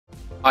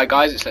Hi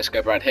guys, it's Let's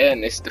Go Brad here,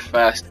 and this is the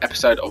first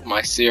episode of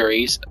my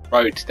series,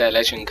 Road to their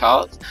Legend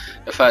cards.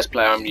 The first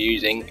player I'm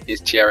using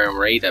is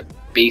Thierry, the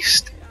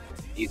beast.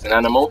 He's an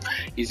animal.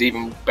 He's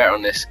even better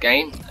on this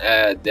game.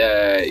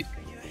 This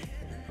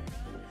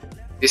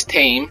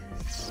team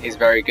is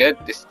very good.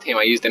 This team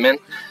I used him in.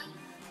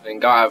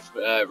 And I have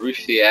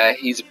Ruffier.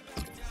 He's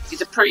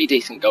a pretty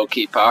decent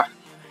goalkeeper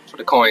for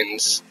the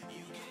coins.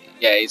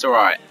 Yeah, he's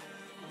alright.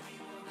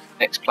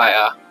 Next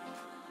player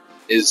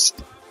is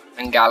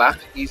Angala.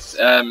 He's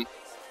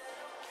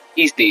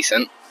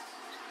decent.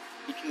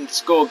 He can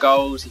score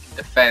goals, he can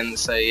defend,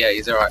 so yeah,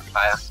 he's a right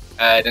player.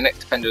 The next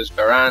defender is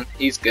Varane.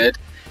 He's good.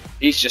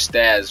 He's just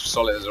there, as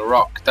solid as a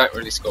rock. Don't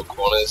really score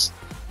corners.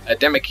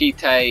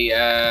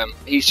 Demakite,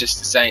 he's just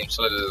the same,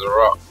 solid as a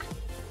rock.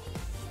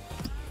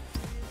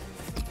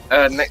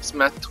 Next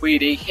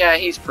Matuidi, yeah,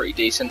 he's pretty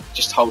decent.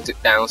 Just holds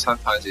it down.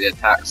 Sometimes he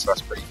attacks, so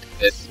that's pretty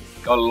good.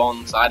 Got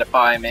Alonso. I had to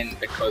buy him in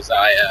because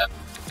I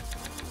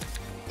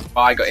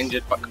got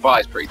injured, but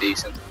Kabay is pretty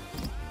decent.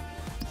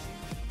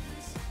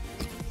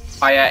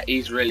 Payet,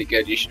 he's really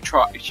good. You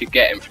should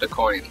get him for the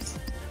coins.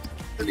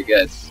 Really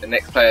good. The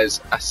next player is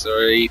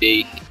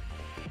Asuridi.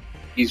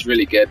 He's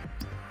really good.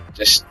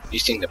 Just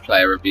you've seen the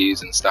player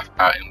reviews and stuff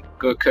about him.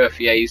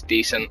 Gurkurfier, he's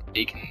decent.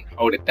 He can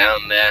hold it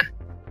down there.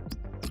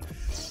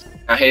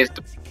 Now here's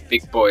the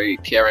big boy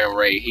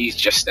Thierry. He's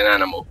just an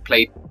animal.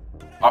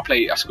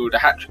 I scored a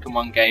hat-trick in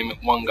one game,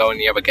 one goal in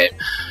the other game.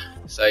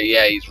 So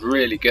yeah, he's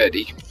really good.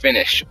 He can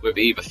finish with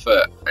either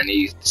foot, and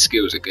his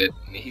skills are good.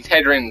 His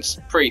headering's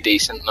pretty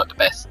decent, not the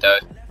best though.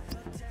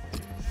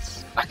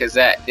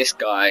 Lacazette, this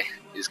guy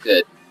is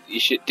good. You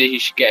should get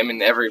him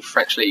in every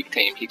French league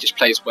team. He just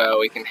plays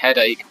well. He can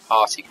header, he can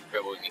pass, he can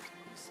dribble, he can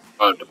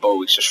run the ball.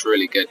 He's just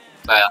really good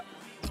player.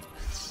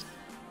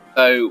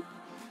 So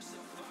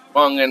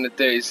what I'm going to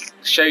do is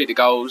show you the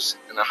goals,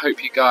 and I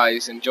hope you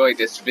guys enjoyed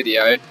this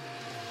video.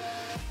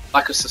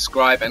 Like or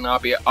subscribe, and I'll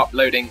be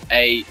uploading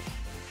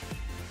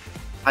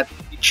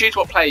choose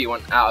what player you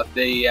want out of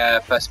the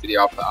first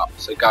video I'll put up.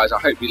 So guys, I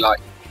hope you like,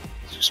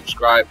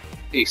 subscribe.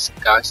 Peace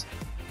guys.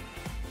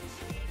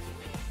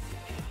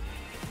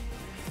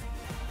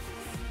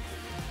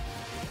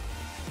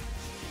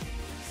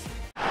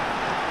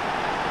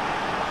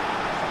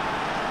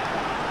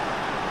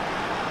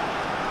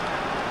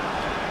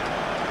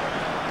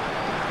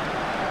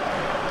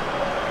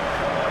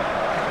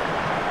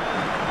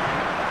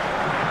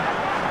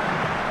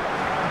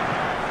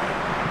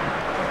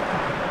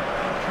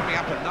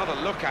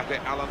 Another look at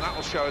it, Alan, that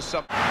will show us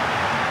some. Goal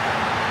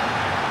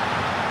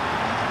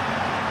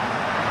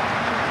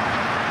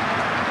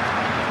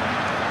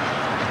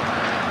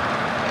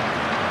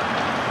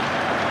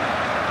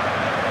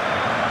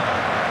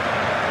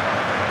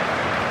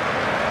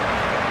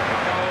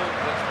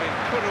that's been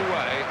put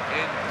away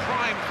in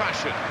prime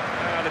fashion.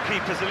 The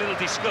keeper's a little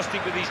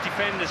disgusting with his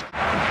defenders.